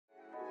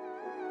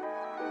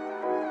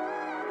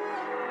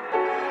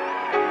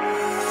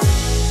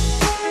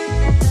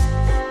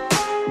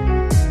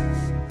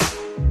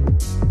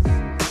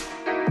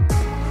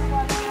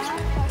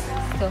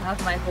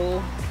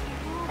hole.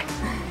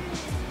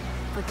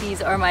 But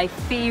these are my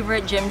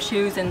favorite gym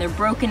shoes and they're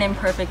broken in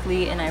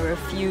perfectly and I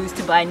refuse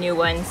to buy new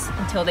ones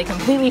until they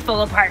completely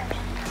fall apart.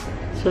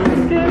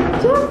 Jessica!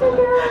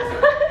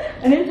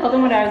 I didn't tell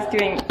them what I was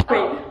doing.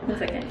 Wait, 1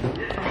 second.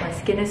 Oh, my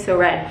skin is so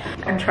red.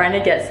 I'm trying to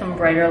get some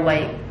brighter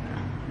light.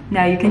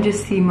 Now you can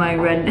just see my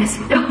redness.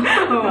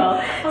 Oh well.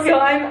 Okay. So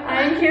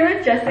I'm here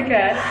with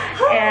Jessica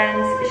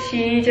and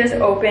she just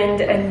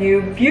opened a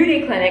new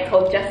beauty clinic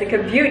called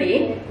Jessica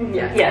Beauty.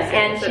 Yes,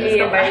 and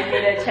she invited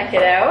me to check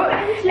it out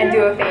and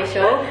do a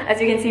facial. As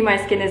you can see, my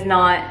skin is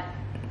not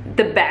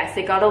the best.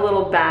 It got a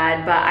little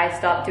bad, but I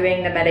stopped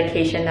doing the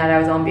medication that I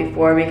was on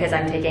before because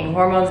I'm taking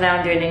hormones now,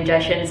 I'm doing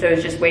injections, so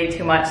it's just way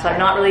too much. So I'm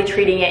not really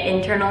treating it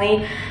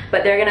internally,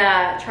 but they're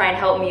gonna try and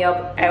help me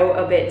out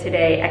a bit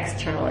today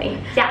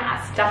externally.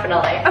 Yes,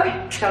 definitely.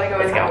 Okay, shall we go?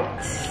 Let's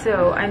go.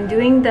 So I'm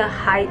doing the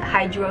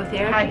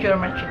hydrotherapy.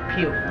 Hydromagic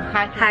peel.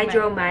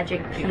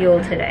 Hydromagic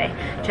peel today.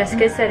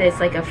 Jessica said it's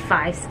like a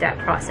 5-step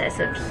process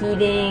of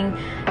heating,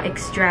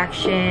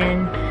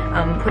 extraction,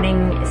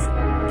 putting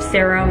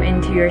serum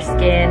into your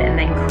skin and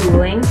then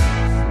cooling.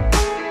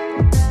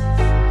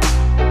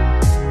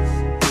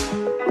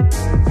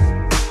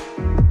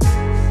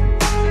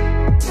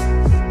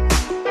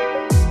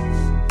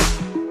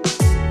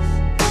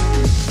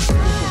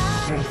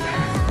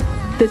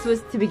 This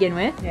was to begin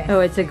with? Yes.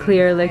 Oh, it's a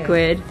clear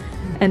liquid.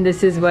 Yes. And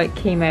this is what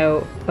came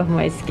out of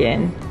my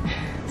skin.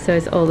 So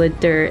it's all the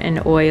dirt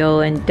and oil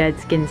and dead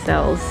skin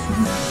cells.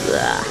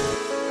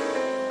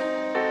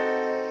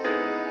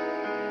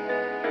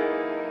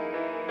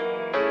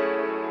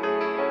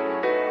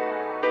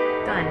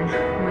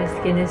 My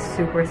skin is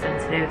super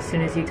sensitive. As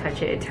soon as you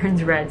touch it, it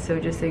turns red, so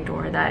just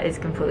ignore that. It's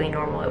completely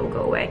normal, it will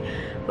go away.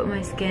 But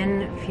my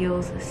skin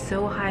feels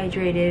so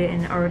hydrated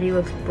and already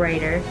looks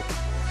brighter.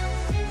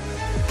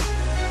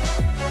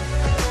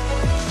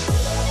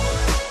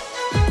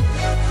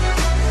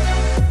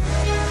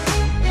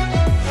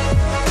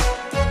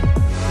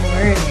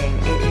 Morning,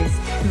 it is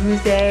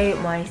Tuesday.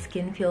 My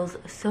skin feels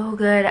so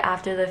good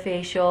after the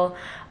facial.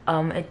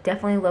 It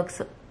definitely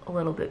looks a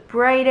little bit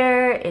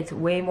brighter. It's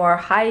way more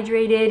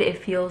hydrated. It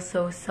feels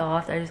so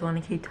soft. I just want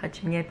to keep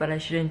touching it, but I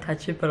shouldn't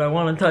touch it, but I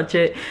want to touch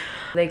it.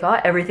 They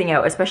got everything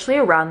out, especially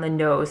around the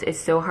nose. It's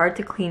so hard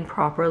to clean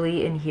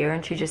properly in here,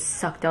 and she just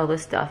sucked all the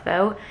stuff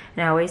out.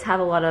 And I always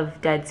have a lot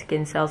of dead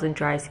skin cells and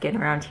dry skin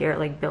around here. It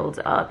like builds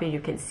up, and you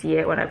can see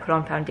it when I put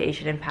on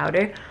foundation and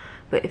powder.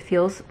 But it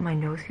feels, my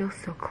nose feels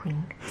so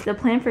clean. The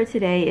plan for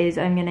today is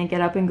I'm gonna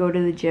get up and go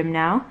to the gym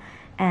now.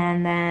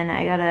 And then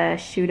I gotta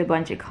shoot a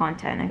bunch of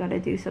content. I gotta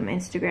do some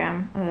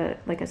Instagram,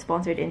 like a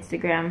sponsored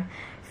Instagram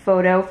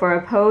photo for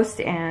a post,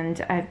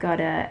 and I've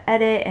gotta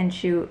edit and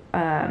shoot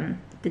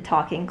the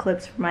talking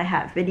clips for my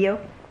hat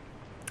video.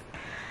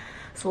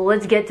 So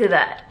let's get to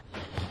that.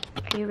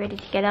 Are you ready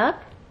to get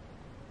up?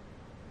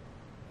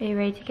 Are you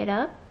ready to get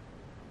up?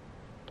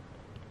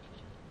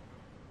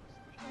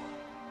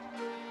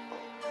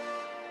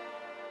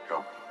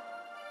 Go.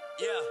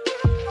 Yeah.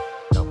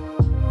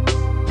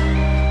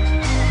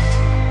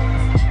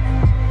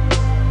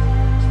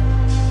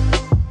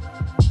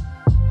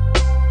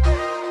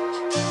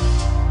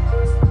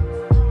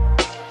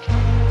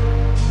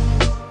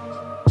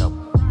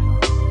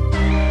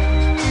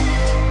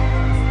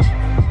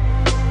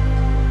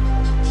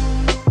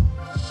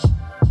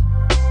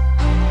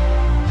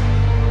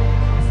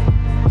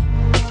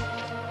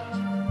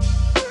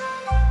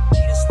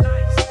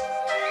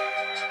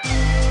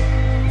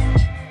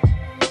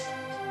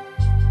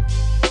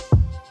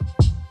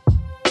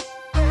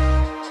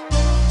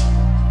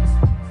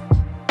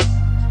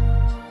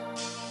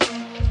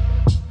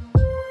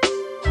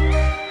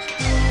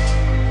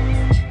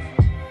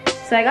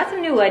 So I got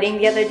some new lighting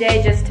the other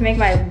day just to make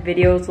my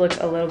videos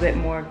look a little bit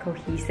more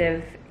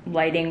cohesive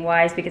lighting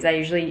wise, because I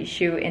usually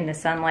shoot in the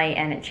sunlight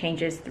and it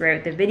changes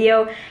throughout the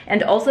video,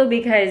 and also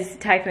because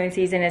typhoon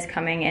season is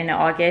coming in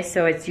August,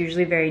 so it's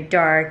usually very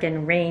dark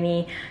and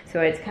rainy, so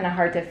it's kind of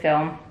hard to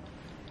film.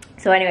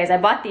 So anyways, I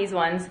bought these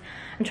ones.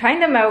 I'm trying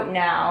them out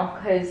now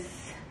because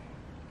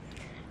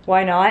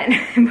why not?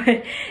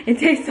 But it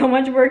takes so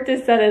much work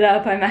to set it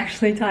up. I'm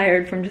actually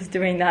tired from just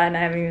doing that, and I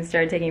haven't even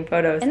started taking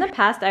photos. In the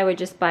past, I would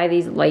just buy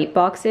these light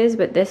boxes,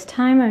 but this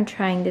time I'm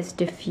trying this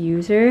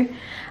diffuser.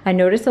 I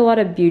noticed a lot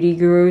of beauty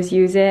gurus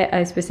use it.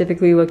 I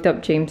specifically looked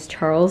up James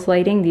Charles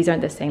lighting. These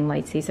aren't the same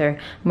lights. These are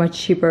much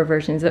cheaper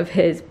versions of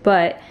his,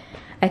 but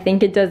I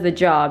think it does the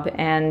job,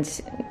 and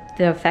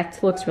the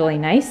effect looks really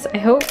nice, I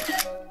hope.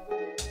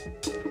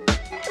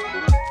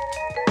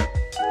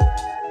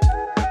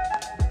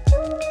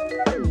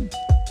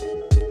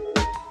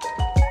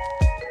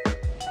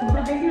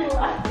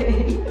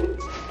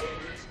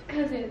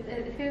 Because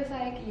it feels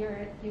like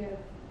you're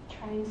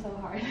trying so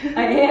hard.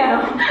 I am.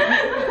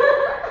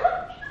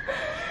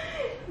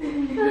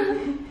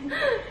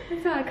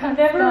 I've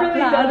never really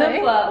done a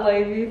flat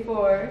lay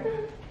before.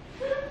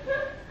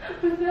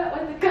 With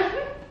a gun?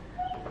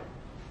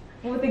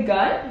 With a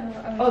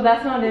gun? Oh,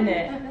 that's not in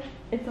it.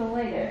 It's a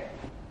lighter.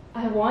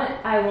 I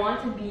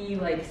want to be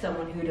like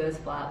someone who does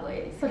flat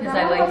lays because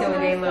I like the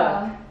way they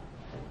look.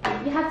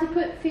 You have to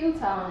put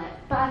filter on it,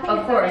 but I think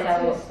Of course,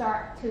 I will.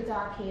 too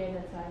dark here,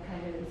 that's why I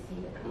can't really see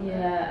the color.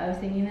 Yeah, I was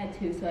thinking that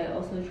too, so I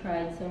also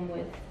tried some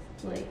with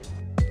like...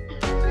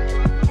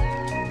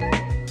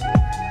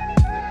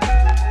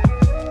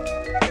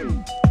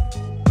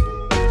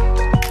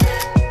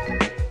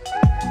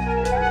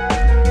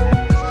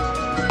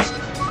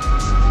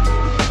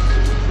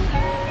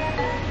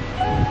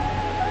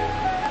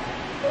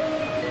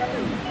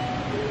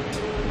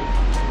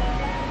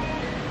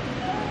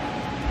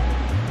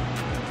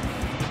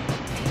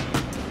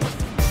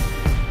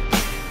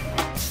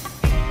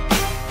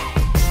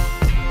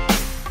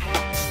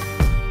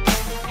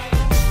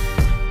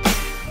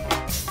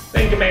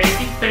 Thank you, baby.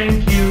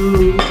 Thank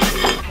you.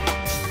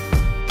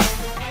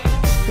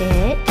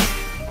 Sit.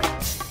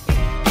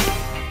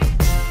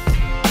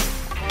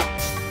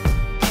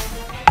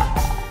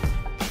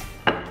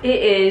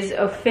 It is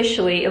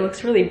officially, it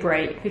looks really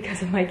bright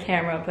because of my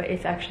camera, but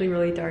it's actually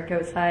really dark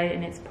outside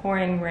and it's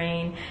pouring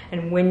rain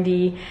and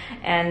windy.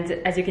 And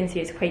as you can see,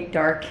 it's quite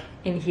dark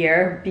in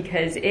here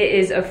because it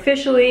is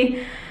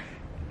officially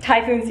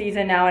typhoon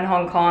season now in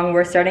Hong Kong.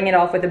 We're starting it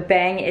off with a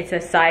bang. It's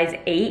a size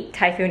 8,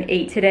 typhoon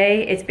 8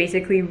 today. It's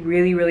basically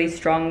really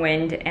strong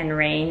wind and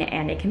rain,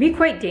 and it can be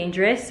quite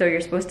dangerous. So you're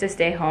supposed to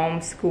stay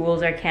home.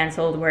 Schools are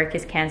canceled, work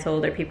is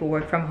canceled, or people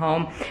work from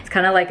home. It's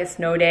kind of like a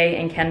snow day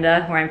in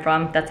Canada where I'm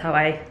from. That's how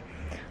I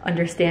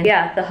understand.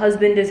 Yeah, the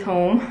husband is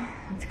home.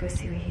 Let's go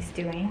see what he's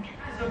doing.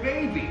 It's a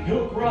baby.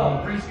 You'll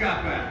grow. Bring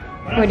Scott back.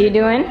 What are you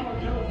doing?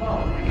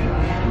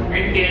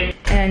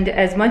 And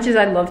as much as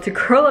I'd love to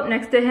curl up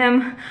next to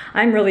him,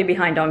 I'm really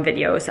behind on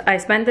videos. I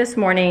spent this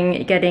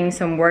morning getting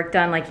some work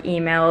done, like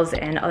emails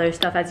and other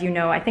stuff. As you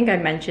know, I think I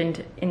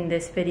mentioned in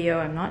this video,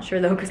 I'm not sure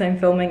though because I'm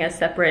filming a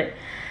separate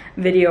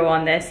video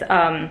on this,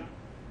 that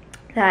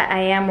I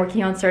am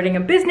working on starting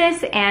a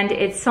business, and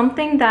it's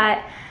something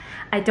that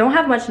I don't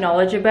have much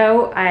knowledge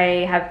about.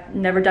 I have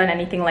never done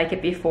anything like it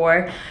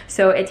before.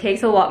 So it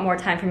takes a lot more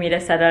time for me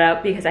to set it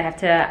up because I have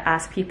to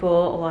ask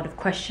people a lot of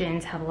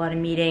questions, have a lot of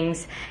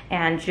meetings,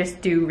 and just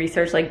do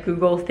research, like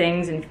Google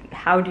things and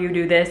how do you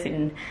do this,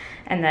 and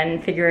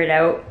then figure it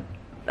out.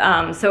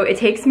 So it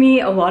takes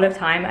me a lot of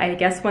time. I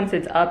guess once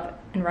it's up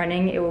and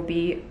running, it will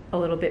be a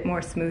little bit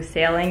more smooth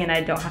sailing and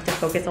I don't have to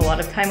focus a lot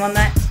of time on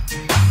that.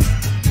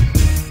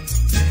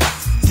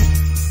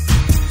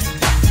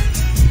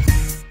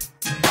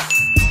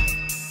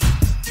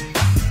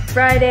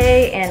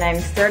 Friday, and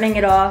I'm starting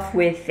it off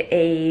with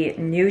a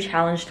new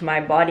challenge to my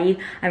body.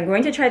 I'm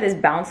going to try this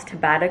Bounce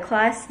Tabata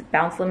class.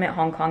 Bounce Limit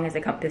Hong Kong is a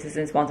company, this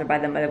isn't sponsored by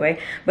them by the way,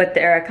 but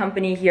they're a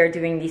company here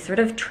doing these sort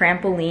of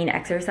trampoline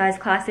exercise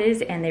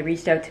classes, and they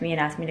reached out to me and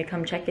asked me to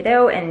come check it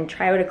out and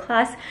try out a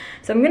class.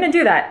 So I'm gonna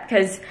do that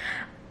because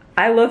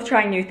I love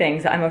trying new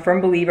things. I'm a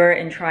firm believer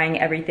in trying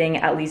everything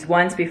at least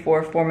once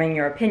before forming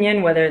your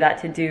opinion, whether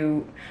that's to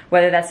do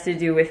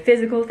with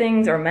physical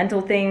things or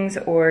mental things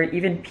or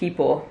even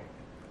people.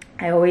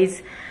 I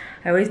always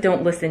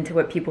don't listen to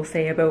what people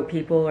say about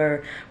people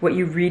or what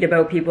you read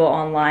about people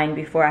online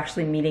before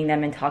actually meeting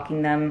them and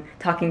talking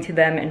to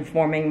them and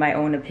forming my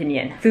own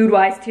opinion.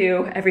 Food-wise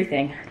too,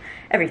 everything.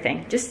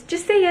 Just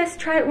say yes,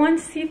 try it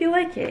once, see if you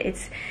like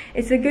it.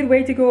 It's a good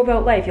way to go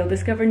about life. You'll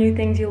discover new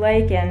things you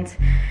like and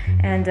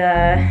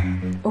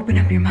open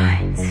up your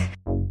minds.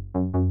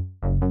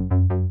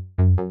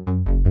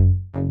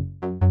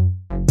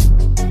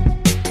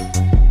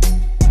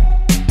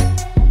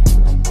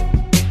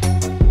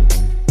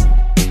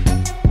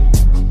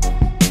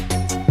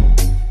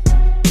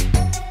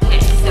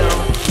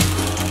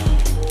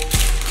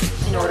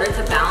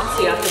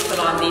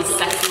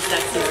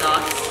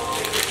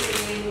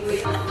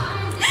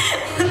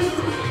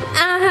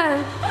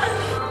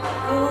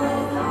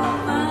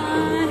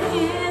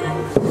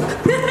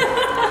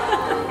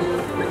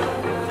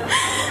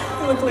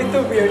 Like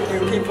the weird new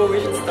people, we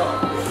should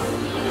stop.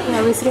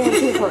 Yeah, we're scared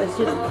people.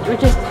 We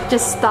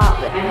just stop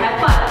and have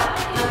fun.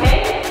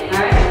 Okay?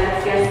 Alright,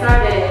 let's get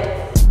started.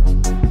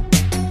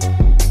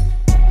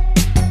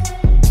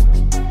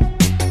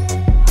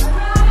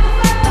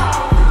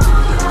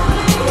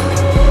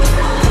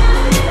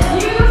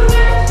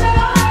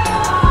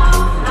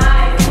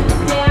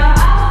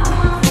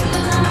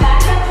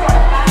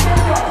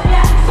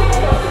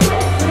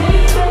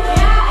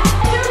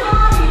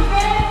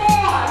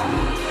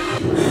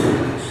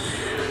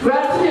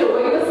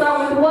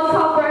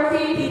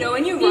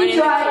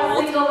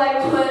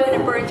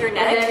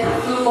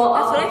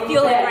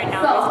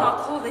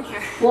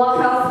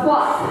 Walk out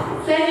squat,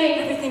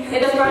 standing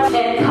in the front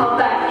and come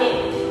back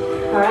in.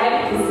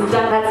 Alright, this is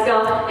done. Let's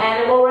go.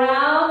 Animal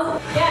round.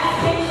 Yeah,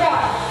 kick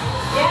start.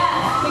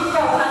 Yeah, kick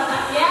start.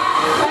 Yeah,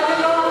 try to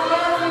go as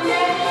fast as you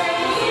can.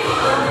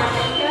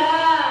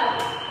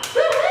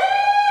 Good.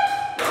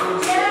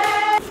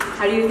 Yeah.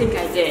 How do you think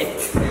I did?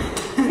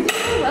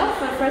 Well,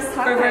 for the first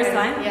time. For the first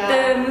time?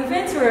 Yeah. The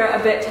movements were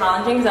a bit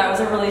challenging because I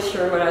wasn't really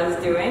sure what I was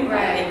doing.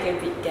 Right. I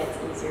think it gets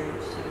easier.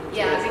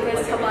 Yeah,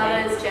 because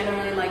Tabata is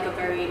generally like a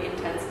very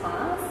intense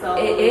class. So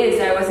it is.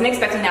 I wasn't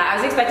expecting that. I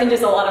was expecting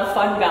just a lot of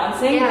fun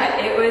bouncing. Yeah.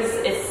 But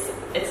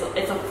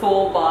it's a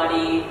full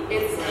body.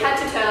 It's head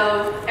to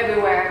toe,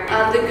 everywhere.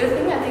 The good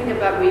thing I think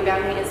about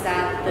rebounding is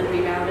that the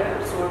rebounder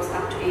absorbs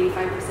up to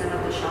 85%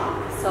 of the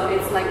shock. So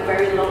it's like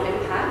very low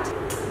impact.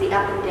 The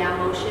up and down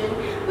motion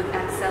with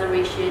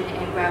acceleration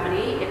and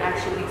gravity, it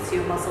actually makes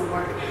your muscle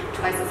work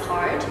twice as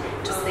hard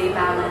to stay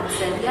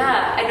balanced. And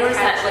yeah, I noticed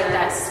that like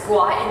that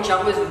squat and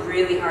jump was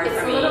really hard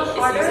for me.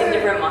 It's using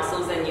different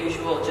muscles than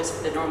usual just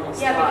for the normal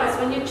squat. Yeah, because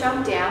when you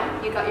jump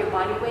down, you got your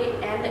body weight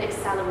and the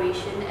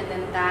acceleration, and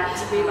then that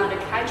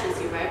rebounder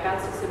catches you, right?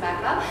 Bounces you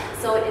back up.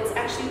 So it's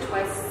actually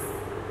twice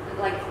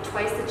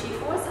the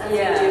G-force as you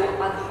do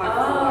on the hard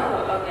floor.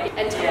 Okay.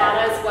 And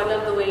Tabata is one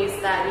of the ways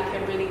that you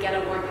can really get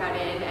a workout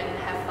in and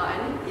have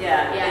fun.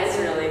 Yeah, it's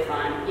really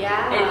fun.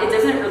 Yeah. It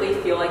doesn't really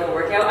feel like a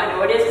workout. I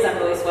know it is because I'm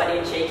really sweaty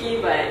and shaky,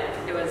 but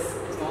it was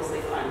mostly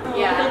fun.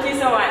 Yeah. Thank you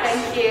so much.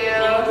 Thank you.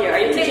 Thank you. Are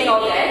you teaching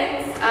all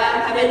day?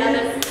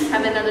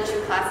 have another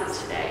 2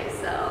 classes today,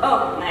 so.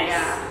 Oh, nice.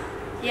 Yeah.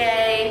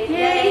 Yay.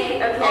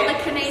 Yay. Okay. All the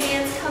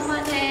Canadians, come on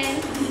in.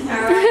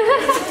 Alright,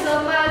 thank you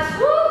so much.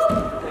 Woo!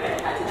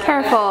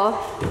 Careful,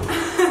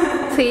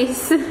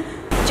 please.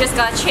 Just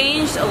got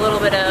changed, a little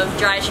bit of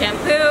dry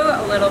shampoo,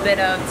 a little bit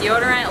of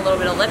deodorant, a little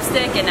bit of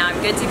lipstick, and now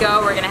I'm good to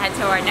go. We're gonna head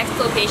to our next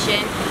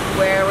location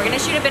where we're gonna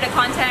shoot a bit of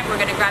content, we're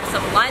gonna grab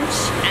some lunch,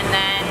 and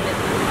then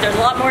there's a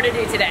lot more to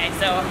do today,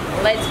 so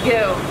let's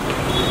go.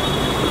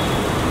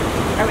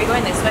 Are we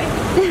going this way?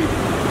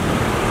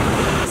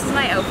 This is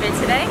my outfit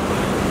today.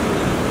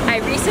 I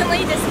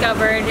recently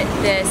discovered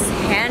this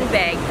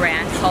handbag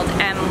brand called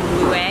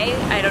Applepie.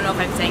 I don't know if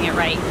I'm saying it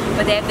right,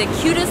 but they have the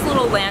cutest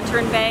little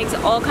lantern bags,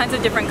 all kinds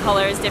of different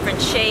colors,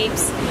 different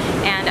shapes,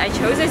 and I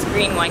chose this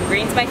green one.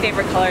 Green's my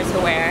favorite color to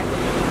wear,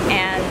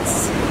 and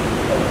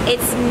it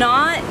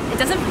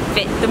doesn't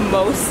fit the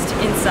most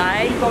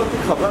inside.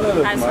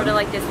 It has sort of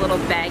like this little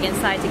bag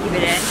inside to keep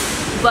it in,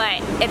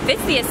 but it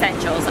fits the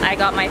essentials. I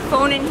got my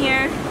phone in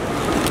here,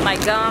 my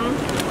gum,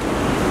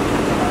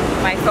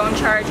 my phone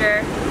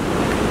charger,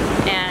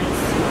 and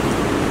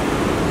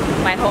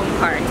my home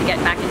card to get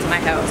back into my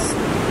house.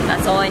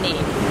 That's all I need.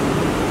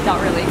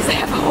 Not really, because I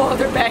have a whole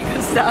other bag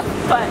of stuff,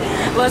 but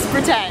let's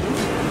pretend.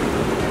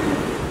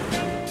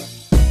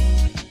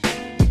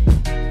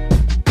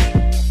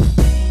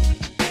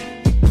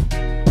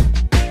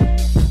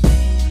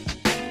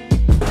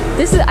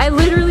 I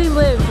literally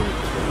lived,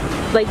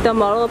 like the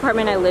model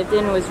apartment I lived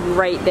in was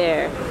right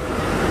there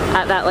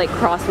at that like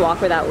crosswalk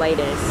where that light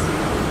is.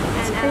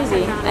 It's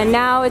crazy. And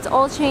now it's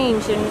all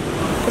changed and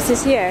this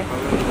is here.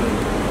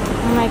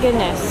 Oh my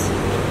goodness.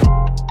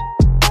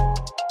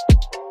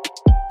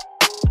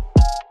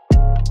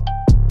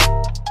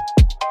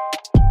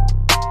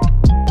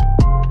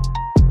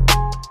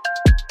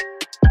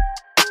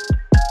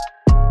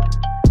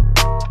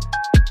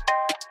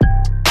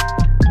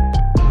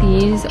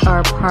 These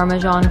are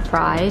Parmesan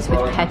fries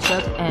with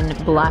ketchup and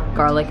black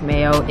garlic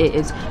mayo. It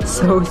is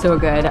so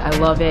good. I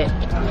love it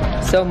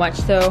so much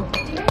so.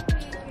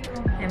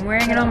 I'm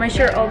wearing it on my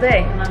shirt all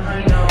day.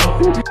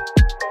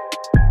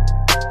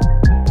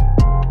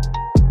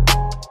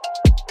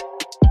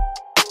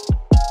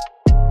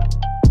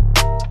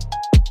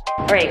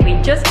 Alright,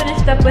 we just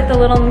finished up with a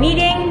little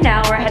meeting.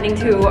 Now we're heading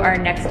to our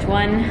next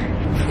one.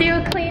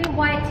 Still clean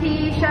white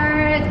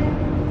t-shirt.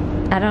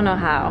 I don't know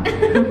how.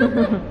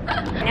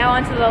 Now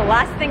on to the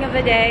last thing of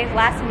the day,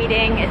 last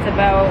meeting. It's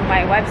about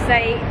my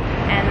website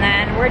and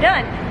then we're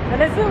done.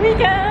 But it's the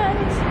weekend.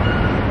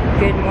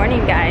 Good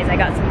morning guys. I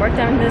got some work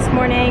done this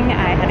morning.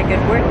 I had a good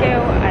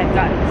workout. I've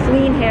got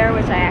clean hair,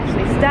 which I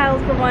actually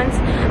styled for once.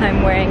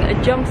 I'm wearing a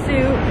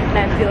jumpsuit and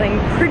I'm feeling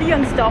pretty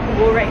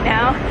unstoppable right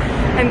now.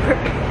 I'm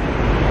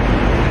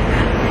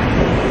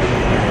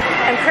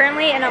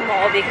currently in a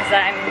mall because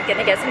I'm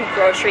gonna get some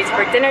groceries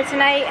for dinner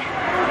tonight.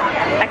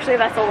 Actually,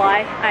 that's a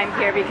lie. I'm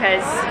here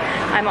because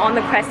I'm on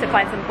the quest to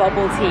find some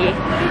bubble tea.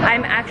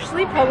 I'm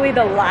actually probably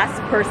the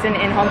last person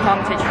in Hong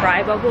Kong to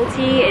try bubble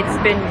tea. It's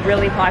been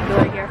really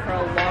popular here for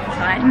a long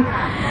time.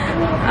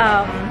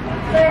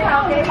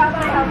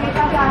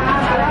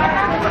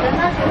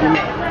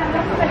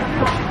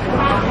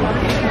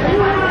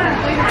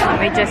 Let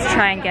me just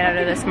try and get out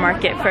of this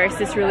market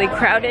first. It's really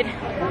crowded.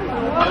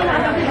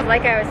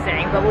 Like I was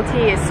saying, bubble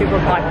tea is super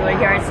popular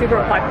here. It's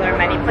super popular in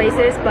many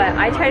places, but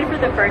I tried it for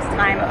the first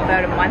time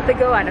about a month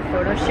ago at a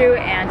photo shoot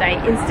and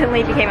I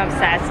instantly became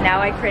obsessed.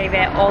 Now I crave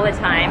it all the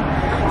time.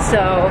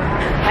 So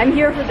I'm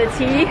here for the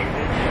tea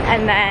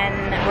and then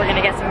we're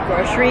gonna get some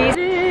groceries.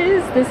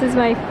 This is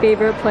my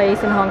favorite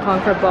place in Hong Kong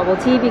for bubble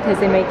tea because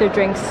they make their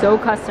drinks so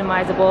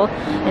customizable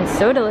and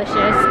so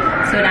delicious.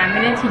 So now I'm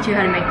going to teach you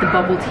how to make the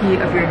bubble tea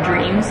of your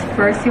dreams.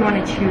 First you want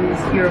to choose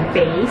your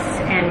base,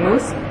 and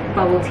most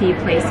bubble tea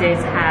places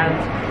have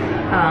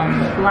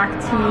black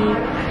tea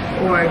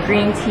or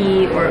green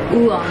tea or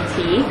oolong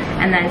tea,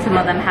 and then some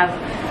of them have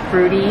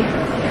fruity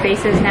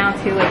bases now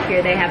too, like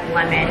here they have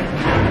lemon.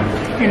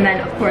 And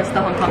then of course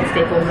the Hong Kong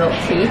staple milk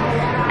tea.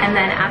 And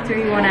then after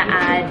you want to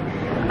add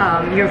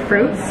your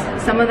fruits.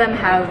 Some of them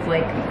have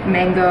like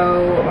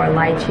mango or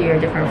lychee or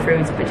different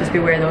fruits, but just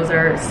beware, those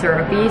are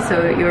syrupy,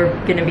 so you're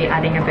gonna be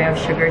adding a bit of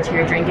sugar to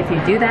your drink. If you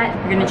do that,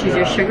 you're gonna choose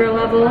your sugar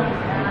level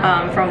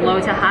from low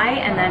to high,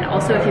 and then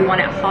also if you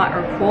want it hot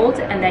or cold,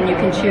 and then you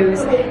can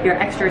choose your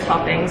extra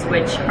toppings,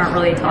 which aren't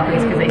really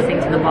toppings because they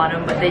sink to the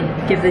bottom, but they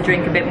give the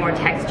drink a bit more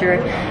texture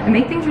and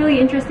make things really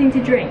interesting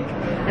to drink.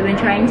 I've been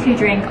trying to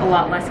drink a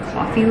lot less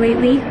coffee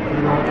lately,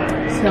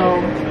 so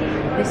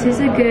this is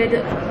a good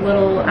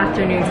little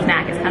afternoon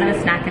snack. It's kind of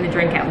a snack and a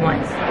drink at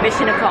once.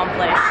 Mission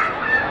accomplished.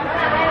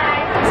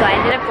 So I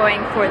ended up going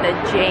for the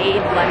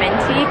Jade lemon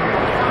tea,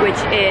 which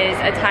is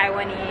a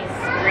Taiwanese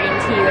green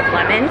tea with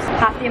lemons.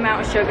 Half the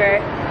amount of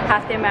sugar,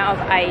 half the amount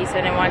of ice,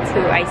 and I want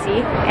too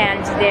icy.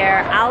 And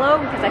their aloe,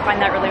 because I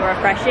find that really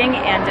refreshing,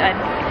 and an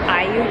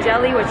ayu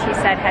jelly, which he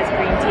said has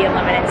green tea and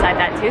lemon inside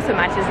that too, so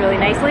matches really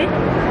nicely.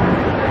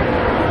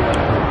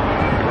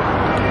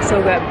 So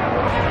good.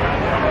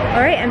 All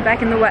right, I'm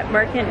back in the wet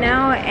market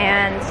now,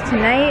 and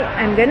tonight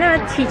I'm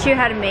gonna teach you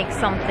how to make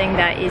something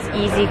that is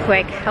easy,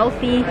 quick,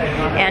 healthy,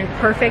 and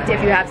perfect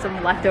if you have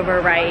some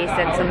leftover rice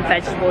and some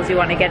vegetables you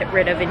want to get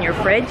rid of in your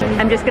fridge.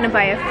 I'm just gonna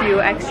buy a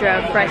few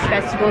extra fresh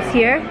vegetables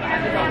here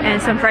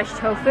and some fresh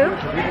tofu,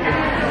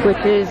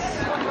 which is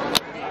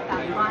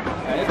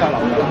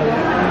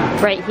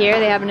right here.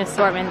 They have an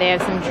assortment. They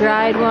have some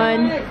dried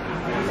one.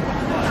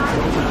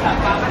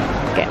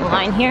 Get in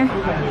line here.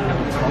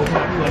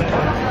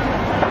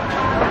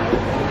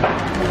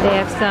 They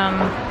have some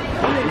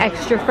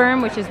extra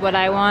firm, which is what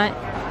I want.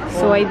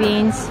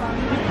 Soybeans,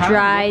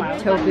 dried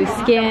tofu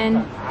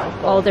skin,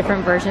 all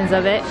different versions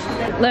of it.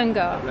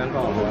 Lungo.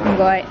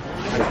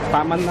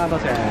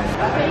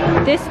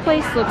 This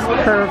place looks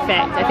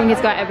perfect. I think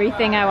it's got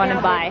everything I want to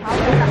buy.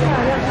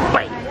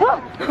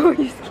 Oh,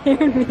 you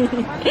scared me.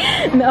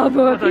 The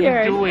elbow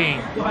appeared. What are you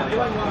doing?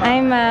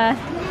 I'm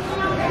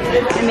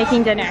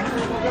making dinner.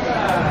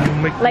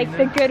 Like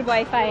the good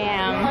wife I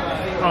am.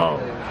 Oh,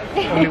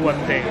 only one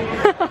thing.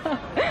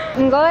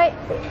 Ngoy,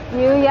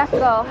 you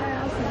yakko.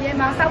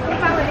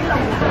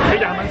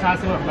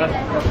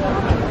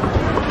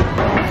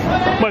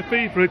 My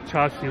favorite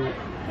char siu.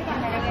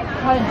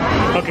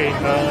 Okay.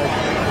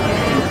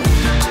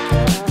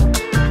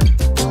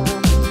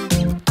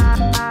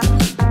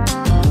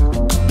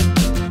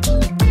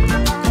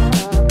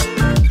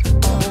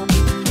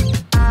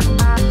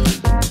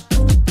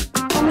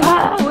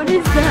 What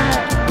is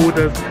that?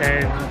 Buddha's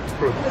hand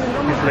fruit.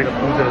 It's like a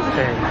Buddha's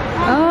hand.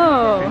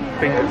 Oh.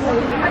 Fingers.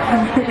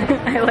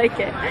 I like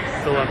it.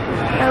 So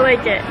I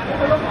like it.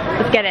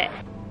 Let's get it.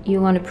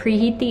 You want to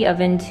preheat the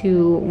oven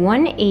to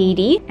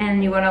 180,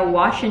 and you want to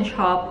wash and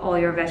chop all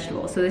your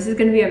vegetables. So this is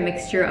going to be a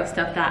mixture of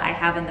stuff that I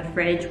have in the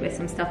fridge with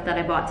some stuff that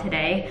I bought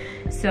today.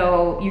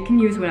 So you can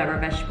use whatever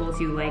vegetables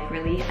you like,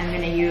 really. I'm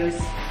going to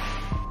use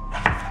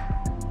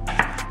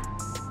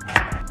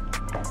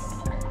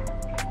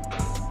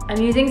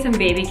I'm using some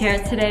baby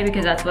carrots today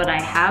because that's what I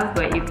have,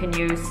 but you can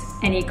use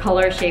any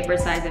color, shape, or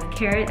size of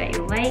carrot that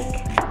you like.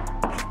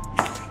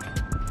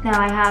 Now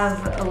I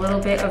have a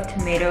little bit of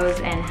tomatoes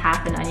and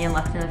half an onion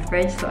left in the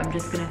fridge, so I'm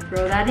just gonna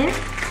throw that in.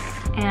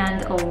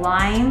 And a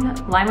lime.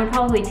 Lime would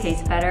probably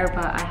taste better,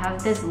 but I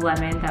have this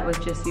lemon that was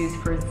just used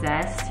for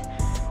zest,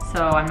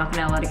 so I'm not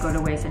gonna let it go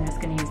to waste. I'm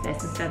just gonna use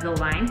this instead of the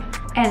lime.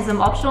 And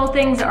some optional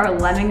things are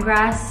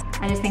lemongrass.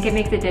 I just think it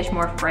makes the dish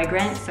more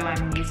fragrant, so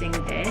I'm using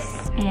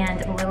this.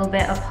 And a little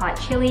bit of hot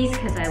chilies,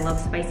 because I love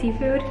spicy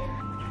food.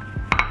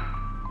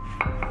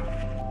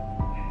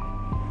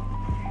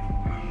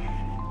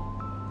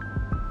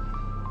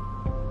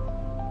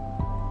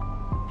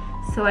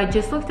 So I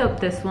just looked up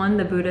this one,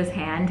 the Buddha's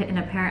hand, and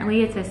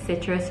apparently it's a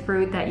citrus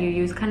fruit that you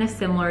use kind of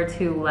similar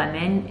to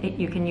lemon.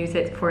 You can use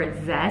it for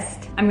its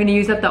zest. I'm gonna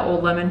use up the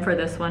old lemon for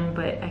this one,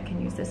 but I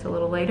can use this a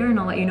little later and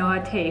I'll let you know how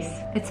it tastes.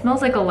 It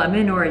smells like a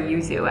lemon or a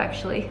yuzu,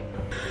 actually.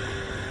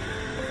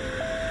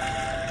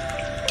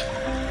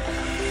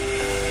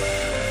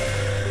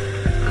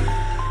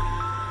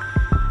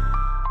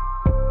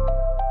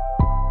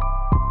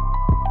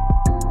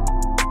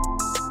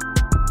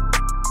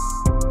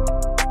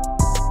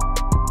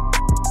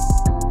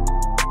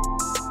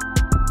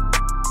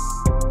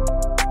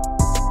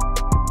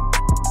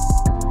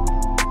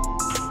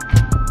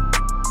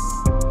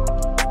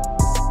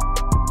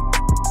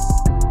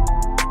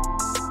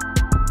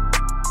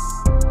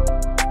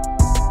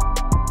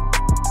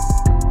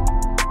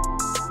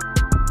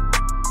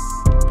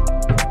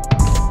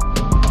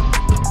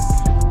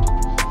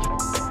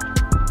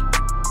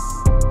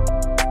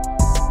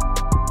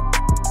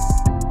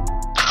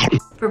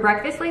 For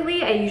breakfast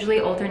lately, I usually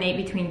alternate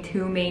between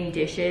two main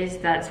dishes.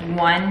 That's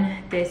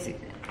one, this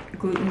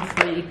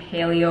gluten-free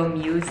paleo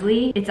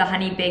muesli. It's a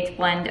honey-baked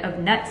blend of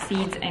nuts,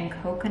 seeds, and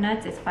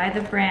coconuts. It's by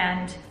the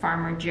brand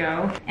Farmer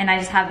Joe. And I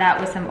just have that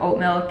with some oat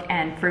milk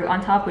and fruit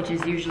on top, which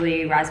is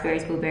usually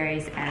raspberries,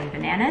 blueberries, and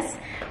bananas.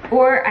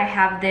 Or I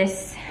have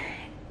this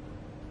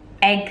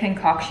egg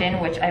concoction,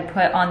 which I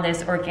put on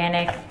this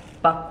organic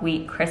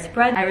buckwheat crisp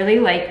bread. I really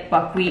like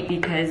buckwheat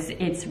because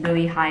it's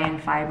really high in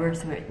fiber,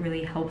 so it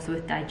really helps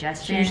with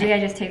digestion. Usually I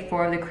just take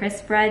 4 of the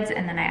crisp breads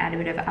and then I add a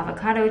bit of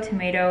avocado,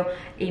 tomato,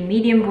 a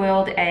medium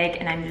boiled egg,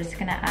 and I'm just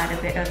gonna add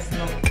a bit of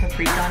smoked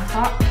paprika on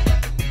top.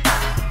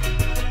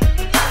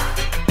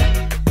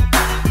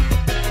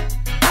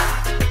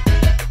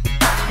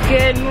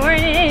 Good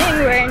morning,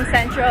 we're in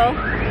Central.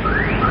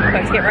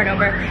 About to get run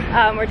over.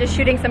 We're just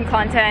shooting some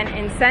content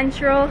in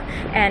Central,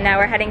 and now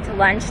we're heading to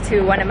lunch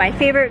to one of my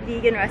favorite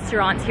vegan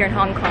restaurants here in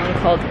Hong Kong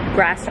called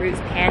Grassroots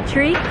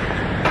Pantry.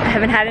 I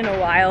haven't had it in a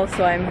while,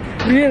 so I'm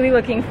really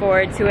looking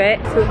forward to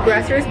it. So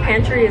Grassroots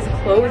Pantry is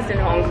closed in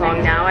Hong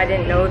Kong now. I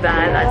didn't know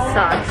that. That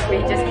sucks. We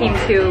just came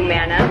to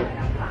Mana,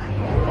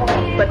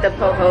 but the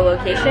Poho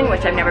location,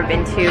 which I've never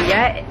been to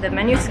yet. The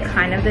menu's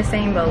kind of the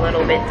same, but a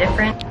little bit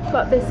different.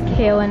 Got this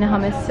kale and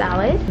hummus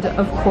salad.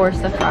 Of course,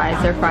 the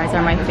fries. Their fries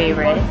are my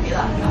favorite.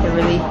 They're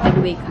really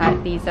thickly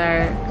cut. These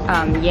are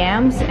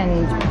yams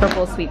and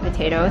purple sweet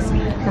potatoes.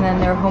 And then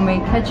their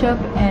homemade ketchup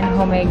and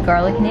homemade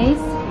garlic nays.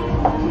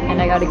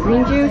 And I got a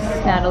green juice.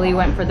 Natalie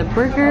went for the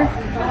burger.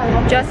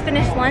 Just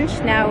finished lunch.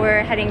 Now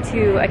we're heading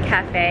to a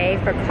cafe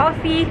for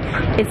coffee.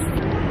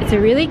 It's a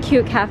really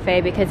cute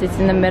cafe because it's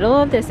in the middle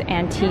of this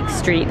antique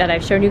street that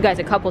I've shown you guys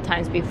a couple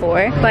times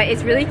before. But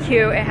it's really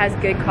cute. It has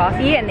good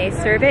coffee and they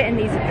serve it in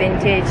these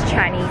vintage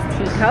Chinese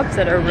teacups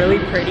that are really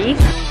pretty.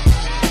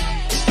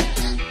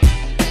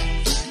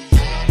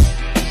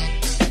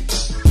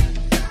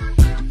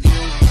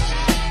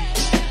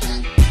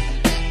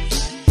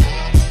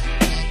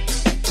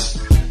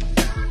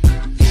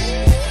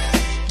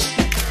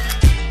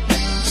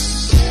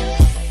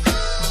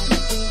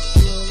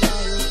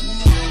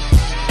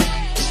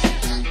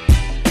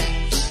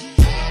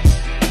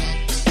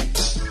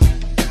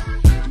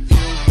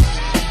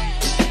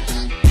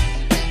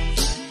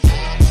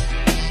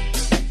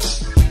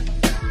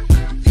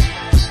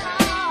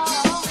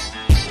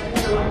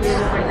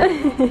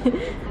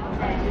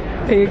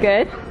 Are you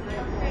good?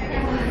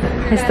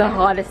 It's the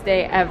hottest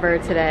day ever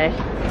today.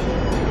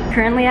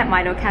 Currently at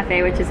Maido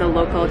Cafe, which is a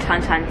local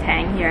Chan Chan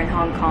Tang here in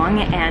Hong Kong,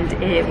 and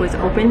it was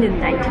opened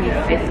in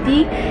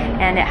 1950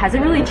 and it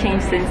hasn't really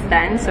changed since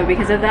then, so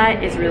because of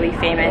that it's really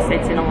famous.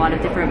 It's in a lot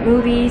of different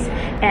movies,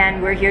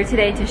 and we're here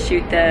today to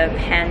shoot the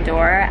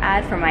Pandora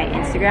ad for my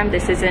Instagram.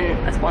 This isn't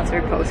a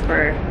sponsored post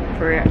for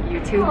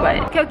YouTube, but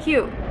look how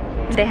cute.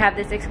 They have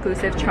this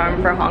exclusive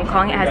charm for Hong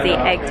Kong. It has the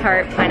egg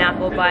tart,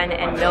 pineapple bun,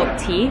 and milk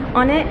tea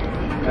on it.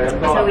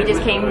 So we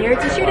just came here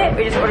to shoot it.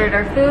 We just ordered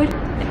our food.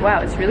 Wow,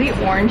 it's really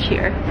orange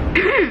here.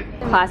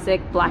 Classic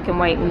black and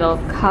white milk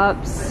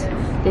cups.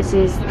 This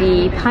is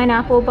the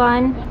pineapple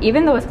bun.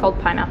 Even though it's called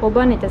pineapple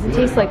bun, it doesn't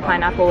taste like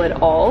pineapple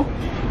at all.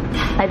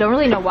 I don't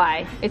really know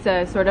why. It's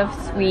a sort of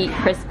sweet,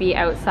 crispy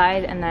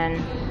outside and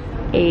then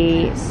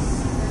a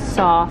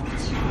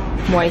soft,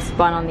 moist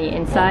bun on the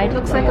inside.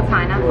 Looks like a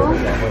pineapple,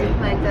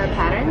 like the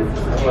pattern.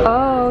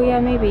 Oh yeah,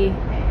 maybe.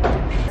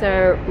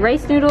 So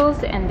rice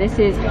noodles, and this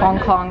is Hong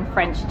Kong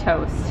French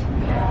toast,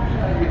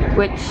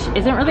 which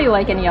isn't really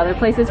like any other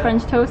place's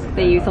French toast.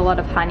 They use a lot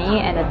of honey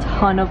and a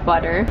ton of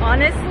butter.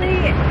 Honestly,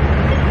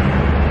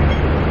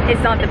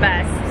 it's not the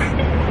best.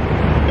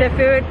 The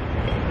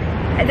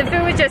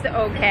food was just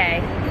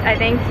okay. I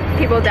think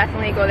people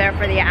definitely go there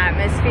for the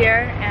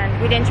atmosphere, and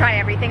we didn't try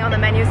everything on the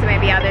menu, so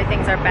maybe other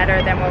things are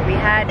better than what we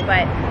had,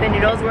 but the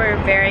noodles were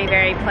very,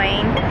 very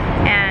plain,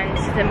 and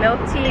the milk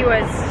tea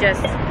was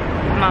just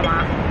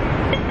mama.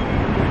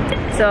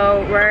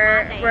 So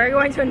we're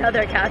going to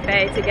another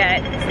cafe to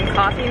get some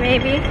coffee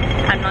maybe,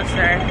 I'm not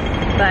sure,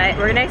 but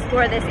we're gonna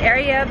explore this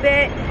area a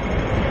bit.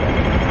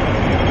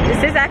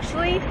 This is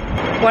actually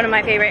one of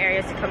my favorite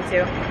areas to come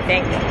to, I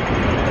think.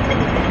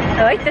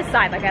 I like this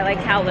side, like I like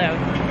Kowloon.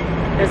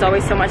 There's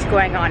always so much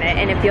going on it,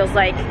 and it feels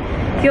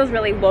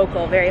really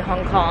local, very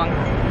Hong Kong.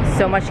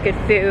 So much good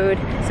food,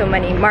 so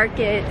many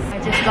markets. I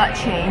just got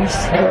changed.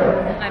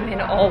 I'm in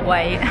all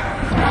white,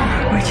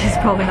 which is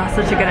probably not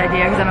such a good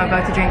idea because I'm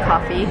about to drink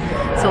coffee.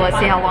 So let's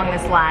see how long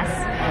this lasts.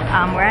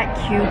 We're at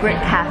Kubrick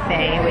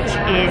Cafe, which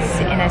is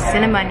in a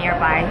cinema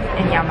nearby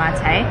in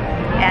Yamate.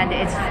 And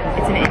it's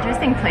an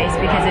interesting place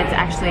because it's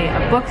actually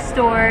a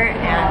bookstore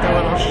and a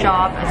little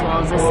shop, as well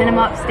as a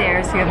cinema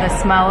upstairs. So you have the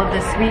smell of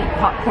the sweet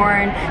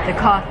popcorn, the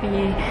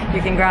coffee.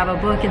 You can grab a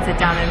book and sit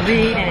down and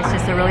read, and it's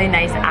just a really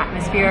nice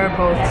atmosphere,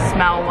 both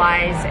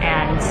smell-wise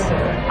and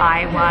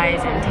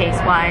eye-wise and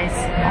taste-wise,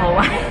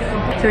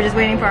 all-wise. So we're just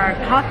waiting for our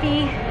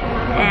coffee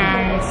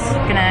and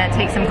gonna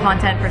take some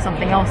content for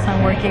something else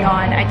I'm working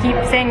on. I keep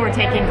saying we're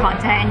taking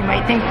content, and you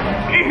might think,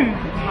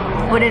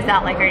 what is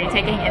that like? Are you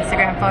taking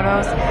Instagram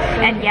photos?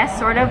 And yes,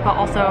 sort of, but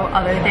also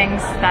other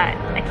things that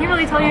I can't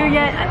really tell you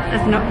yet,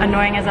 as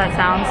annoying as that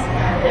sounds.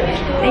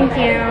 Thank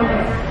you.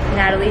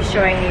 Natalie's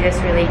showing me this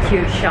really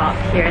cute shop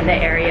here in the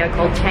area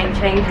called Chang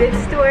Chang Goods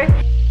Store.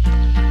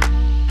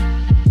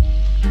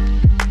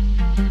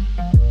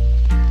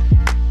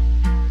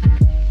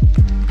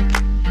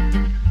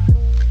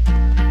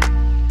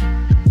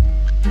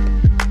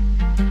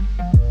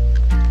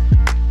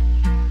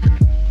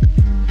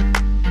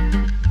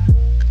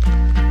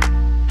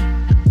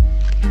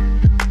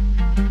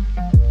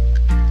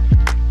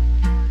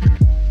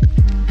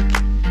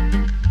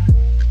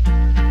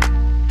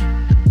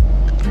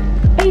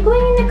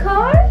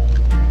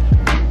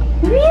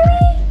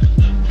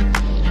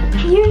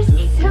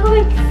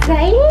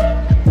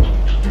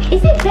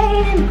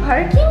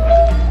 parking me?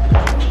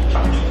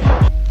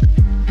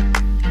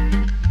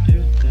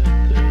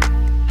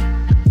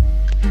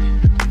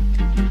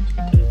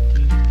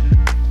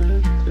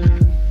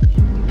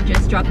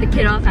 Just dropped the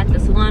kid off at the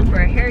salon for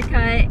a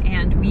haircut,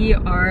 and we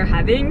are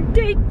having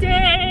date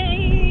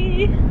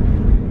day!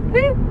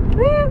 Woo,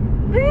 woo,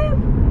 woo!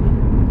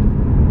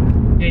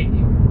 Hey.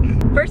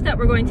 First up,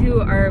 we're going to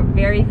our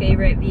very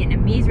favorite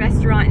Vietnamese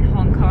restaurant in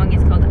Hong Kong.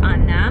 It's called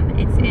An Nam.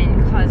 It's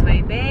in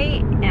Causeway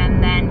Bay.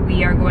 And then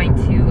we are going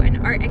to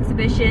an art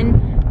exhibition.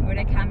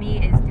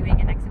 Murakami is doing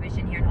an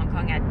exhibition here in Hong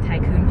Kong at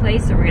Tycoon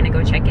Place, so we're gonna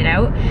go check it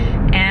out.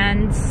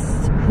 And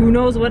who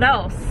knows what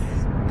else?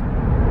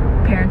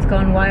 Parents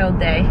Gone Wild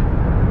Day.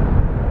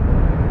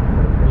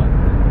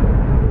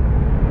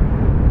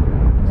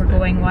 We're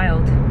going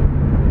wild.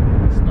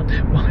 It's not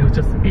that wild,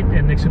 just eat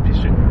an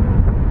exhibition.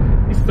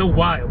 It's so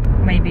wild.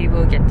 Maybe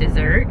we'll get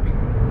dessert.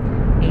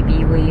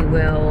 Maybe we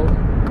will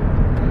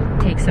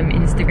take some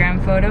Instagram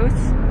photos.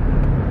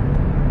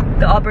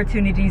 The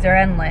opportunities are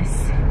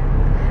endless.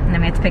 And then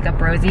we have to pick up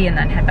Rosie and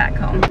then head back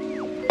home.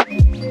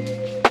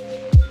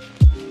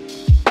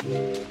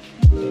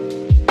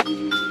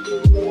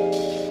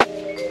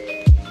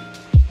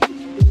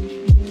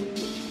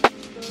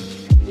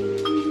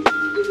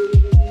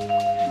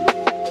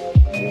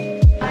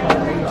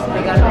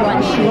 I got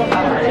one shoe.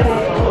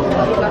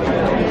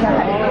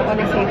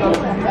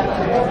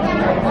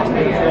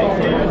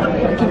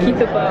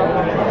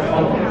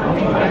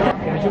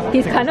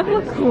 He's kind of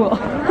look cool.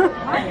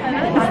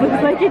 This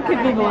looks like it could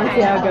be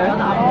Balenciaga.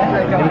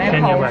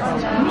 Canyon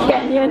West.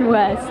 Canyon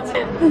West.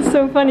 It's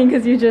so funny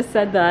because you just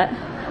said that.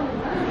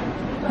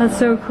 That's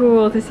so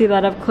cool to see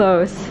that up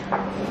close.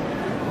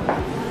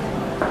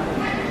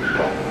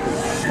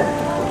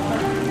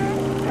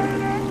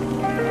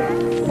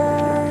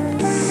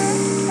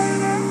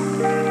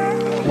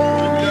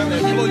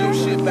 Blow your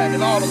shit back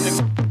and all of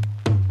them.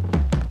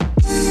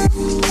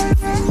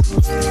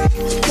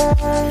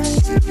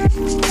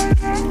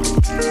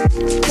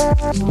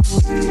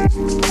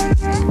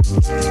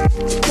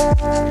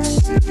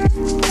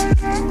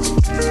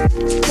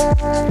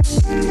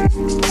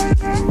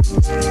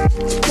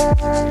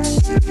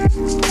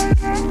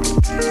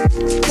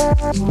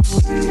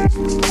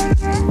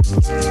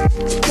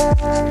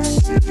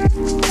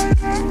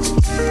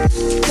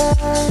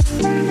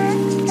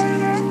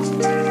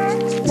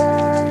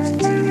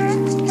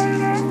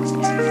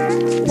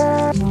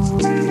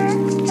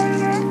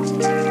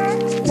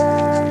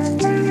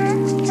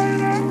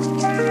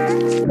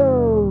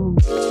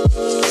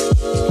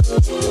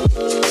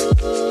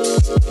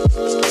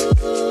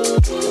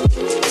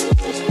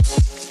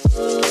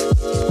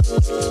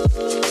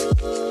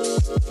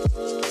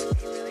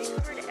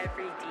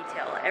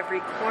 Every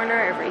corner,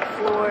 every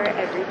floor,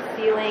 every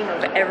ceiling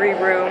of every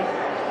room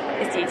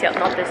is detailed.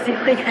 Not the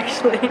ceiling,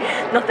 actually.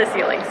 Not the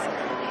ceilings,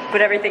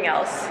 but everything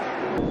else.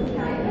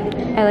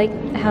 I like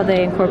how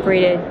they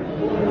incorporated...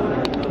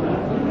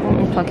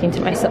 I'm talking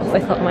to myself. I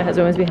thought my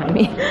husband was behind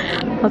me.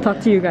 I'll talk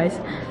to you guys.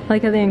 I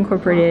like how they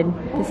incorporated...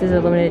 This is a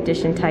limited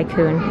edition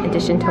Tycoon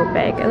edition tote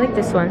bag. I like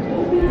this one.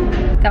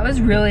 That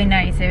was really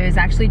nice. It was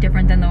actually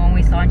different than the one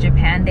we saw in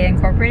Japan. They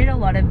incorporated a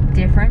lot of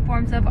different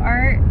forms of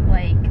art,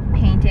 like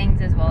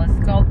paintings as well as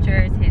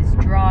sculptures, his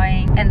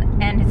drawing,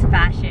 and his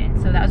fashion.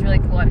 So that was really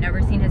cool. I've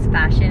never seen his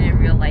fashion in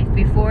real life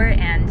before,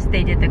 and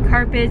they did the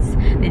carpets,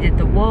 they did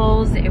the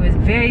walls. It was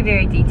very,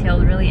 very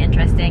detailed, really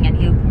interesting, and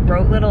he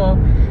wrote little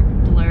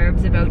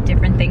blurbs about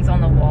different things on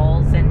the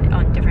walls and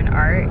on different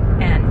art,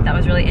 and that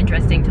was really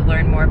interesting to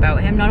learn more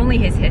about him. Not only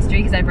his history,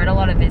 because I've read a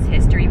lot of his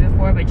history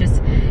before, but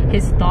just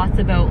his thoughts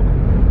about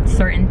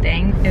certain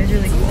things. It was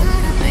really cool. It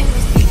was nice.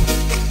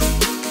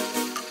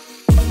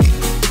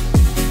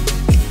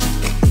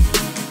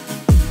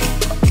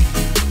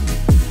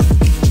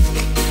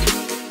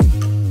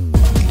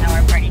 Now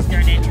our party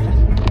started.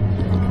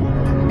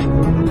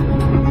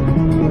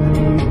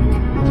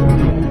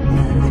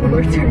 It's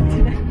your turn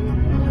today.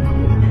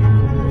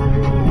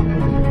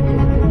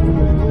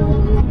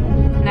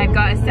 And I've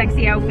got a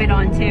sexy outfit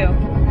on too.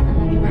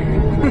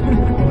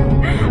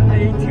 I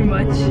ate too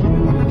much.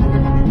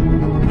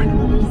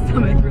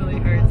 Stomach really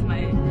hurts.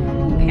 My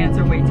pants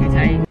are way too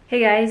tight.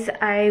 Hey guys,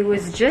 I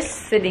was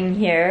just sitting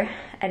here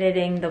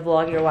editing the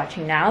vlog you're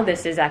watching now.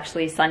 This is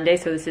actually Sunday,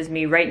 so this is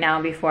me right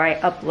now before I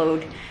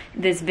upload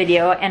this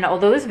video. And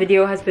although this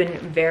video has been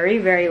very,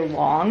 very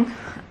long,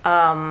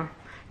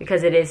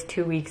 because it is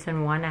 2 weeks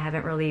in one, I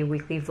haven't really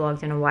weekly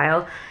vlogged in a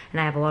while,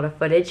 and I have a lot of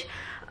footage.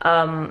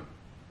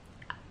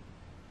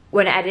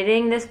 When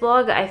editing this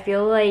vlog, I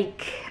feel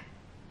like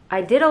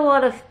I did a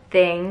lot of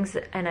things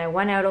and I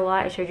went out a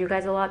lot, I showed you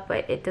guys a lot,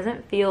 but it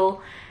doesn't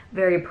feel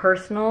very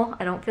personal.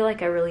 I don't feel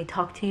like I really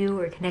talked to you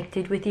or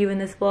connected with you in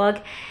this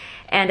vlog,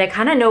 and I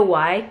kind of know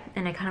why,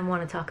 and I kind of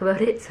want to talk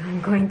about it, so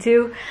I'm going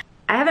to.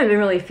 I haven't been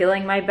really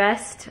feeling my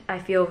best. I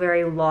feel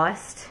very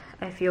lost.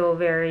 I feel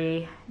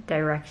very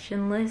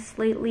directionless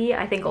lately.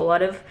 I think a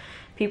lot of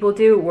people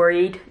do,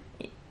 worried.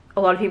 A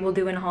lot of people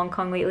do in Hong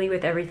Kong lately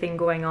with everything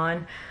going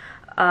on.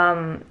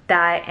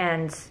 That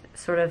and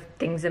sort of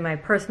things in my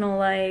personal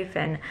life,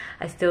 and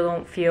I still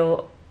don't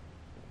feel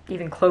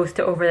even close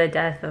to over the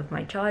death of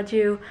my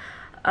Jaju.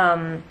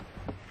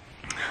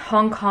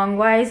 Hong Kong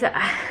wise,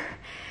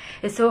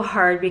 it's so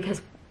hard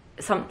because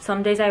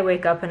some days I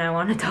wake up and I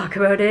want to talk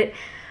about it,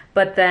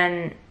 but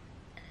then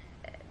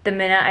the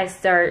minute I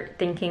start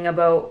thinking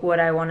about what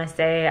I want to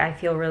say, I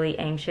feel really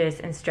anxious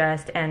and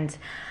stressed, and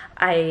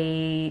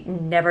I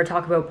never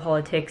talk about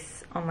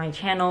politics on my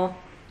channel.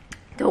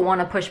 Don't want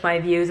to push my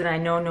views, and I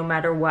know no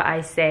matter what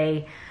I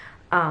say,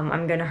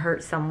 I'm gonna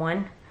hurt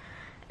someone.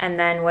 And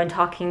then when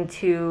talking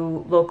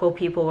to local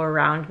people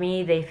around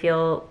me, they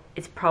feel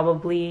it's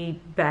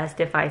probably best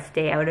if I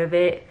stay out of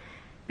it,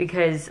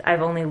 because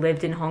I've only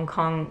lived in Hong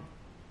Kong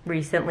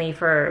recently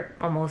for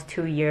almost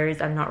 2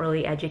 years. I'm not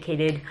really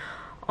educated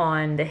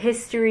on the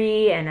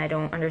history, and I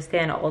don't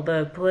understand all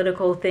the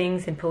political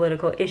things and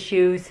political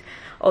issues,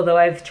 although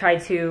I've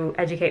tried to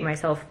educate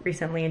myself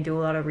recently and do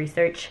a lot of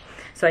research.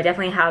 So I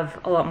definitely have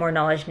a lot more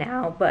knowledge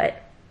now,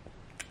 but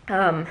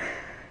yeah,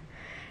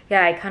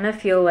 I kind of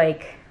feel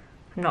like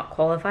I'm not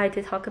qualified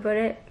to talk about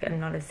it. I'm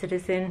not a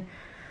citizen.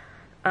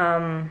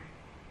 So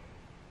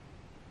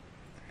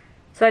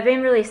I've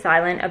been really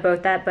silent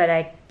about that, but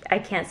I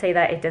can't say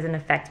that it doesn't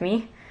affect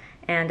me.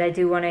 And I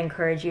do want to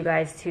encourage you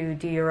guys to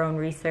do your own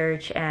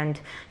research and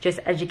just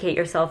educate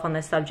yourself on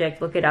the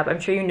subject. Look it up. I'm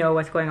sure you know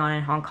what's going on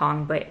in Hong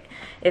Kong, but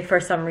if for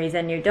some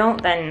reason you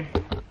don't, then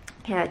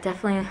yeah,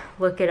 definitely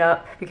look it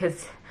up,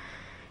 because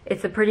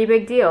it's a pretty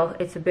big deal.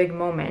 It's a big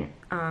moment,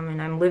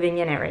 and I'm living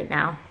in it right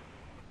now.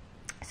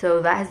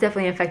 So that has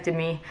definitely affected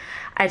me.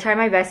 I try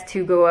my best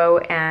to go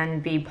out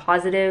and be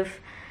positive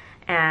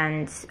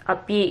and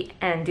upbeat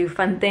and do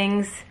fun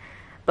things,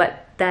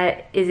 but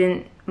that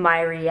isn't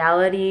my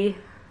reality.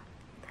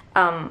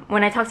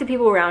 When I talk to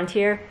people around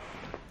here,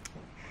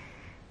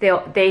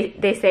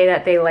 they say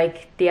that they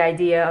like the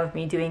idea of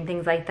me doing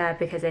things like that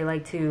because they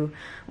like to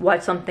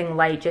watch something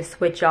light, just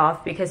switch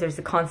off, because there's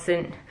a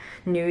constant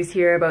news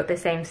here about the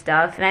same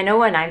stuff. And I know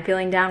when I'm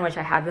feeling down, which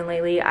I have been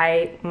lately,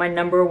 my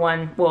number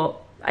one,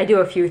 well, I do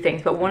a few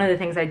things, but one of the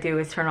things I do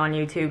is turn on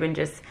YouTube and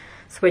just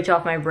switch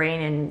off my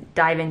brain and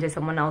dive into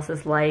someone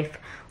else's life,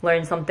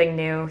 learn something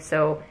new.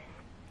 So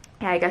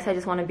yeah, I guess I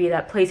just want to be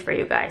that place for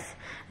you guys.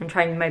 I'm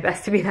trying my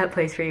best to be that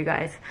place for you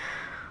guys.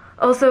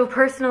 Also,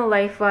 personal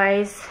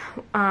life-wise,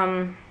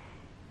 as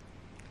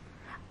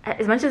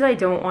much as I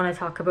don't want to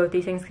talk about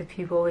these things, because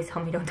people always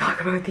tell me don't talk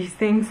about these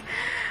things,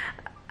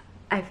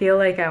 I feel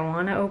like I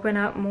want to open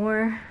up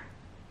more.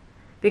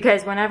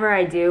 Because whenever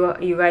I do,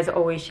 you guys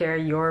always share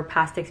your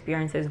past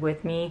experiences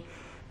with me,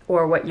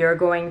 or what you're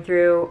going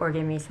through, or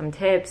give me some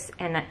tips,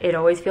 and it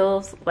always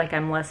feels like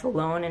I'm less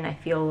alone and I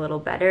feel a little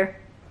better.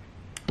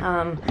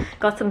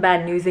 Got some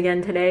bad news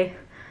again today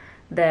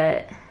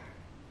that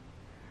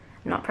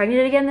I'm not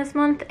pregnant again this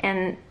month,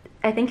 and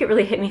I think it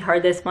really hit me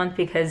hard this month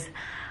because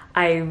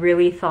I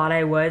really thought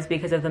I was,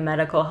 because of the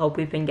medical help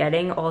we've been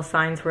getting. All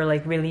signs were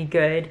like really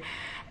good,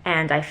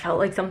 and I felt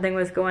like something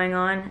was going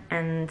on,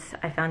 and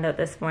I found out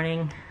this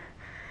morning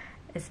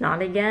it's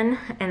not again.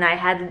 And I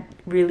had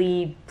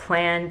really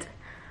planned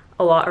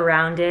a lot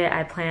around it.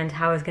 I planned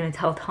how I was going to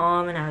tell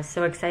Tom, and I was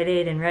so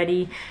excited and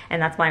ready,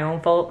 and that's my own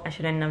fault. I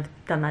shouldn't have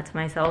done that to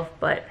myself,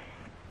 but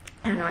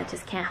I don't know, I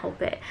just can't help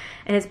it.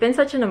 And it's been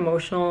such an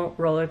emotional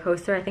roller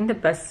coaster. I think the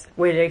best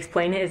way to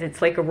explain it is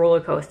it's like a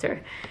roller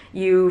coaster.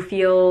 You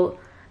feel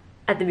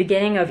at the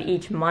beginning of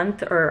each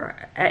month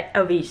or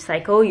of each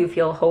cycle, you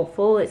feel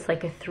hopeful. It's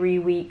like a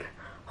 3-week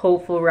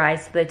hopeful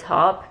rise to the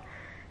top,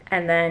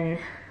 and then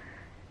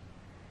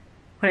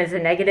when it's a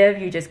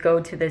negative, you just go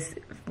to this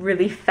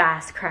really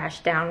fast crash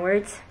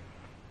downwards.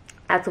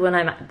 That's where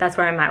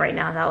I'm at right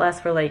now. That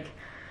lasts for like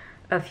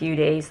a few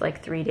days,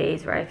 like 3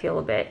 days, where I feel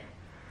a bit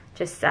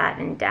just sad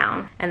and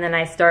down. And then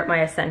I start my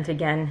ascent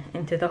again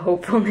into the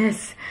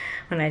hopefulness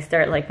when I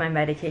start like my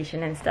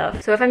medication and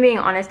stuff. So if I'm being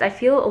honest, I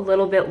feel a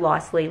little bit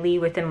lost lately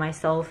within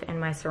myself and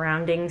my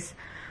surroundings.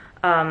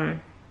 But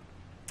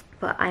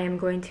I am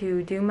going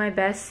to do my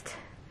best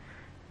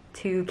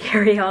to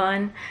carry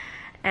on.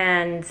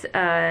 And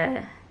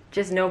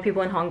just know,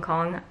 people in Hong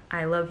Kong,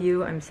 I love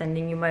you. I'm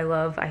sending you my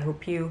love. I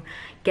hope you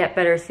get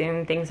better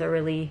soon. Things are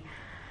really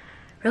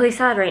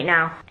sad right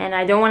now. And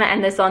I don't want to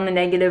end this on the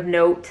negative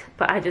note,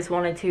 but I just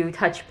wanted to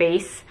touch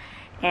base.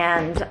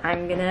 And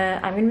I'm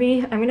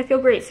gonna feel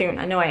great soon.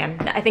 I know I am.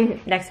 I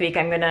think next week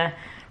I'm gonna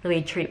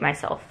really treat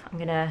myself. I'm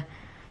gonna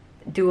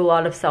do a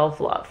lot of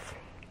self-love.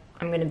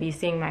 I'm gonna be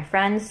seeing my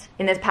friends.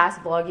 In this past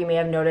vlog, you may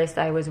have noticed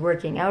I was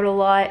working out a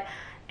lot,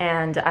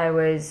 and I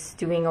was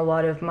doing a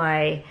lot of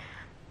my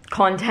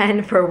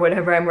content for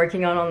whatever I'm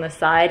working on the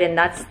side, and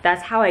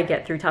that's how I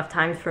get through tough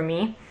times for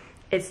me.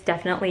 It's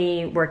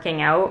definitely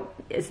working out.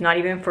 It's not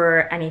even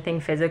for anything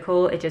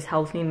physical. It just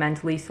helps me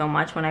mentally so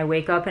much. When I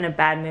wake up in a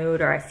bad mood,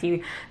 or I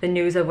see the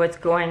news of what's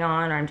going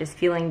on, or I'm just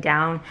feeling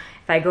down,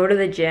 if I go to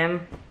the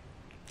gym,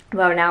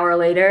 about an hour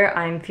later,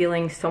 I'm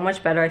feeling so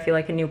much better. I feel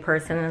like a new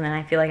person, and then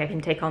I feel like I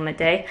can take on the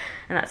day.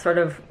 And that's sort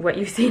of what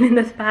you've seen in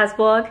this past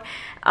vlog.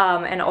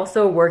 And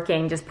also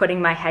working, just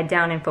putting my head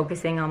down and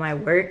focusing on my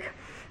work,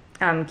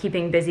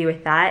 keeping busy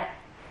with that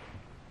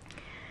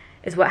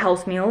is what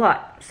helps me a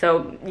lot.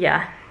 So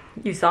yeah,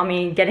 you saw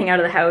me getting out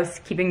of the house,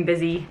 keeping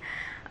busy,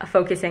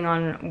 focusing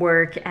on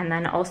work, and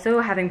then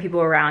also having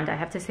people around. I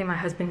have to say my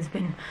husband's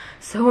been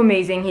so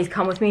amazing. He's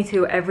come with me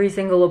to every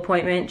single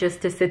appointment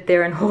just to sit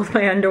there and hold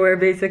my underwear,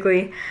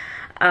 basically.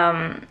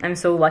 I'm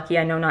so lucky.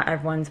 I know not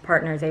everyone's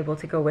partner is able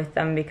to go with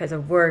them because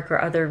of work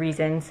or other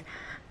reasons,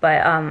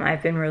 but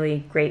I've been really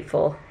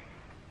grateful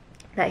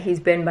that he's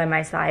been by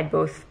my side,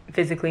 both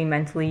physically,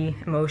 mentally,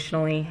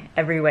 emotionally,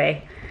 every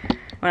way.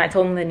 When I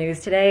told him the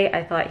news today,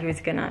 I thought he was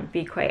gonna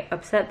be quite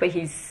upset, but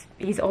he's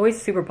always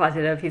super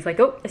positive. He's like,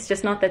 oh, it's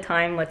just not the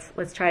time,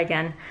 let's try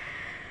again.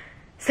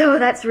 So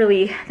that's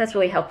really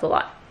helped a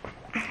lot.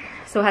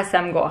 So has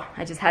samgo.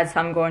 I just had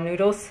samgo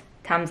noodles,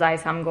 tamzai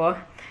samgo.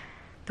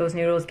 Those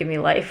noodles give me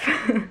life.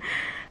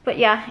 But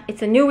yeah,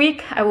 it's a new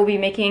week. I will be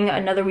making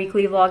another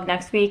weekly vlog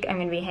next week. I'm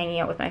gonna be hanging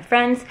out with my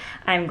friends.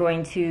 I'm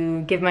going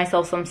to give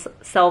myself some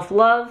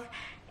self-love,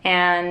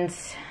 and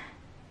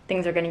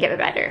things are gonna get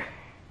better.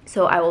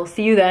 So I will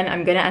see you then.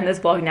 I'm gonna end this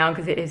vlog now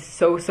because it is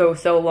so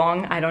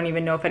long. I don't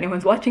even know if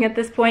anyone's watching at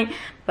this point,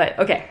 but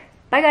okay.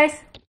 Bye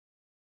guys.